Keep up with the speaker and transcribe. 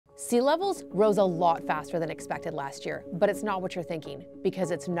Sea levels rose a lot faster than expected last year, but it's not what you're thinking, because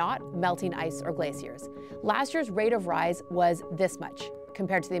it's not melting ice or glaciers. Last year's rate of rise was this much,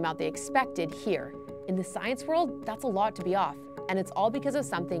 compared to the amount they expected here. In the science world, that's a lot to be off, and it's all because of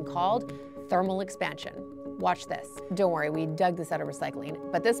something called thermal expansion. Watch this. Don't worry, we dug this out of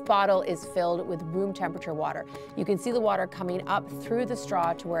recycling, but this bottle is filled with room temperature water. You can see the water coming up through the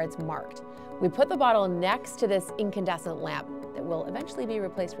straw to where it's marked. We put the bottle next to this incandescent lamp that will eventually be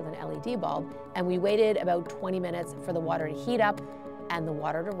replaced with an LED bulb, and we waited about 20 minutes for the water to heat up and the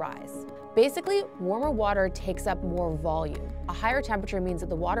water to rise. Basically, warmer water takes up more volume. A higher temperature means that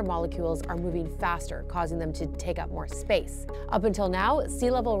the water molecules are moving faster, causing them to take up more space. Up until now,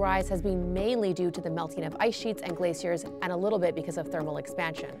 sea level rise has been mainly due to the melting of ice sheets and glaciers, and a little bit because of thermal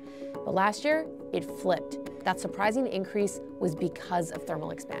expansion. But last year, it flipped. That surprising increase was because of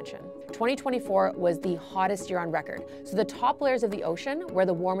thermal expansion. 2024 was the hottest year on record, so the top layers of the ocean, where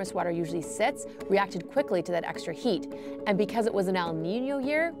the warmest water usually sits, reacted quickly to that extra heat. And because it was an El Niño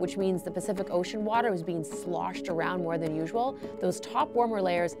year, which means the Pacific Ocean water was being sloshed around more than usual, those top warmer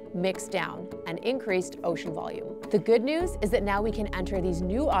layers mixed down and increased ocean volume. The good news is that now we can enter these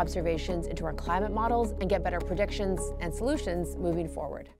new observations into our climate models and get better predictions and solutions moving forward.